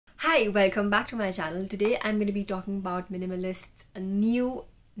Hi, welcome back to my channel. Today I'm going to be talking about Minimalist's new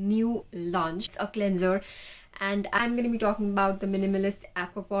launch. It's a cleanser, and I'm going to be talking about the Minimalist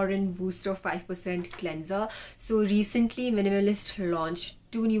Aquaporin Booster 5% cleanser. So recently Minimalist launched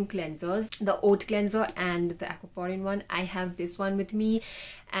two new cleansers, the oat cleanser and the aquaporin one. I have this one with me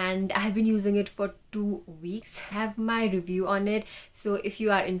and I have been using it for 2 weeks. I have my review on it, so if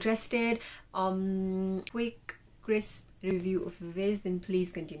you are interested, quick crisp review of this, then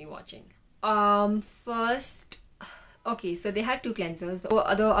please continue watching. First, okay, so they had two cleansers. The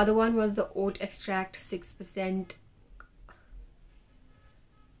other one was the oat extract 6%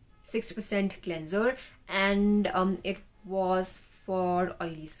 cleanser, and it was for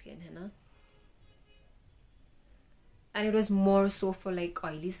oily skin, है ना? And it was more so for like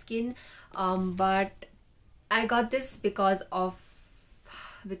oily skin, but I got this because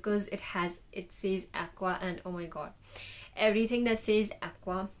it says aqua, and oh my god, everything that says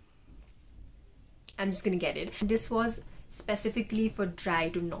aqua, I'm just gonna get it. This was specifically for dry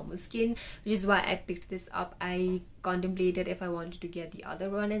to normal skin, which is why I picked this up. I contemplated if I wanted to get the other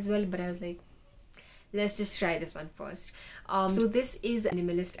one as well, but I was like, let's just try this one first. So this is the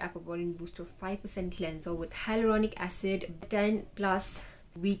Minimalist Aquaporin Booster 5% cleanser with hyaluronic acid, 10 plus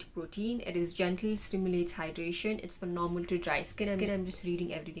wheat protein. It is gentle, stimulates hydration. It's for normal to dry skin. I'm just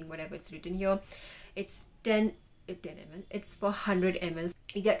reading everything, whatever it's written here. It's 10 ml. It's for 100 ml.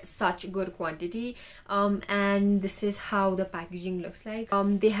 You get such good quantity, and this is how the packaging looks like.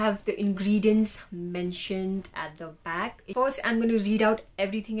 They have the ingredients mentioned at the back. First, I'm going to read out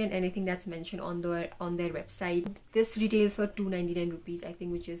everything and anything that's mentioned on their website. This retails for 299 rupees, I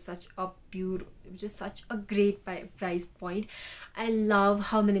think, which is such a great price point. I love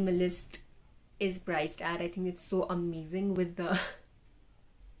how Minimalist is priced at. I think it's so amazing with the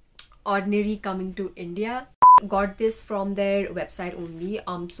ordinary coming to India. Got this from their website only.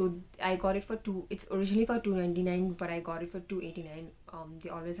 So I got it for it's originally for 299, but I got it for 289. They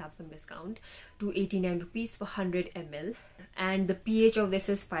always have some discount. 289 rupees for 100 ml, and the pH of this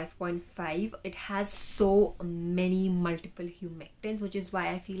is 5.5. it has so many multiple humectants, which is why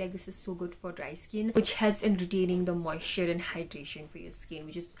I feel like this is so good for dry skin, which helps in retaining the moisture and hydration for your skin,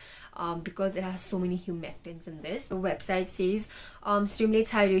 which is because it has so many humectants in this. The website says stimulates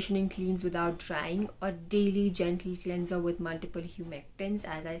hydration and cleans without drying, a daily gentle cleanser with multiple humectants.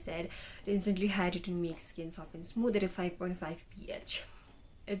 As I said, instantly hydrate and makes skin soft and smooth. It is 5.5 pH.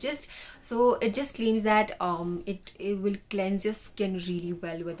 It just claims that it will cleanse your skin really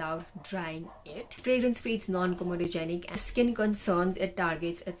well without drying it. Fragrance free, it's non-comedogenic, and skin concerns, it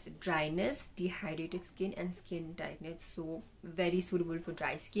targets its dryness, dehydrated skin and skin tightness. So very suitable for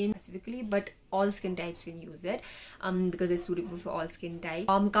dry skin specifically, but all skin types can use it because it's suitable for all skin types.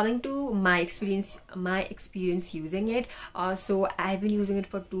 Coming to my experience using it, so I've been using it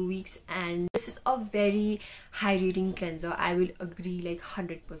for 2 weeks, and this is a very hydrating cleanser. I will agree like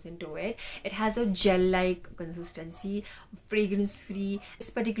 100% to it. It has a gel-like consistency, fragrance free. This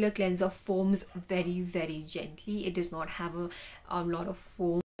particular cleanser foams very gently. It does not have a lot of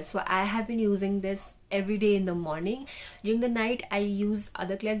foam. So I have been using this every day in the morning. During the night I use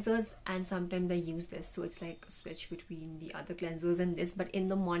other cleansers, and sometimes I use this, so it's like a switch between the other cleansers and this. But in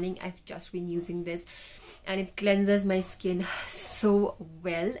the morning I've just been using this, and it cleanses my skin so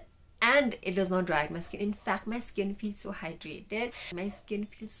well, and it does not dry out my skin. In fact, my skin feels so hydrated. My skin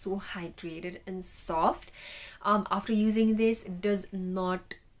feels so hydrated and soft after using this. It does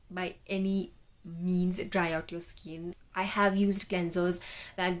not by any means dry out your skin. I have used cleansers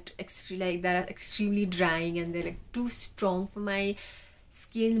that are extremely drying, and they're like too strong for my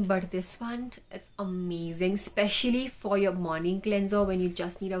skin, but this one is amazing, especially for your morning cleanser when you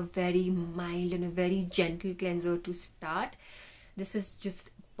just need a very mild and a very gentle cleanser to start. This is just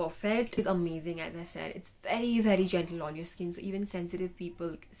perfect. It's amazing. As I said, it's very gentle on your skin, so even sensitive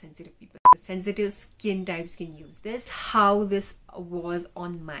skin types can use this. How this was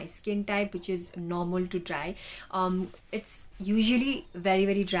on my skin type, which is normal to dry, it's usually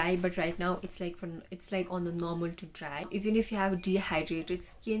very dry, but right now it's like on the normal to dry. Even if you have dehydrated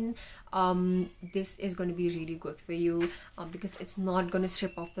skin, this is going to be really good for you because it's not going to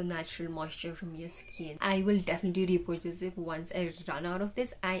strip off the natural moisture from your skin. I will definitely repurchase it once I run out of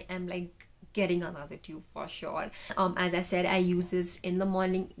this. I am like getting another tube for sure. As I said, I use this in the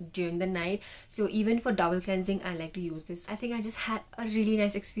morning, during the night, so even for double cleansing I like to use this. I think I just had a really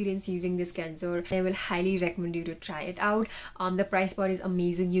nice experience using this cleanser. I will highly recommend you to try it out. The price point is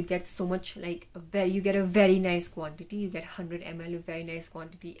amazing. You get so much, like you get a very nice quantity. You get 100 ml, a very nice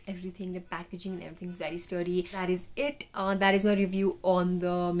quantity. Everything, the packaging and everything's very sturdy. That is it. That is my review on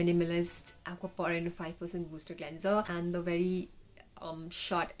the Minimalist Aquaporin 5% Booster Cleanser and the very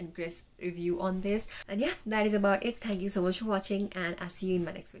short and crisp review on this. And yeah, that is about it. Thank you so much for watching, and I'll see you in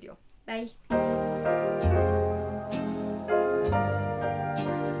my next video. Bye.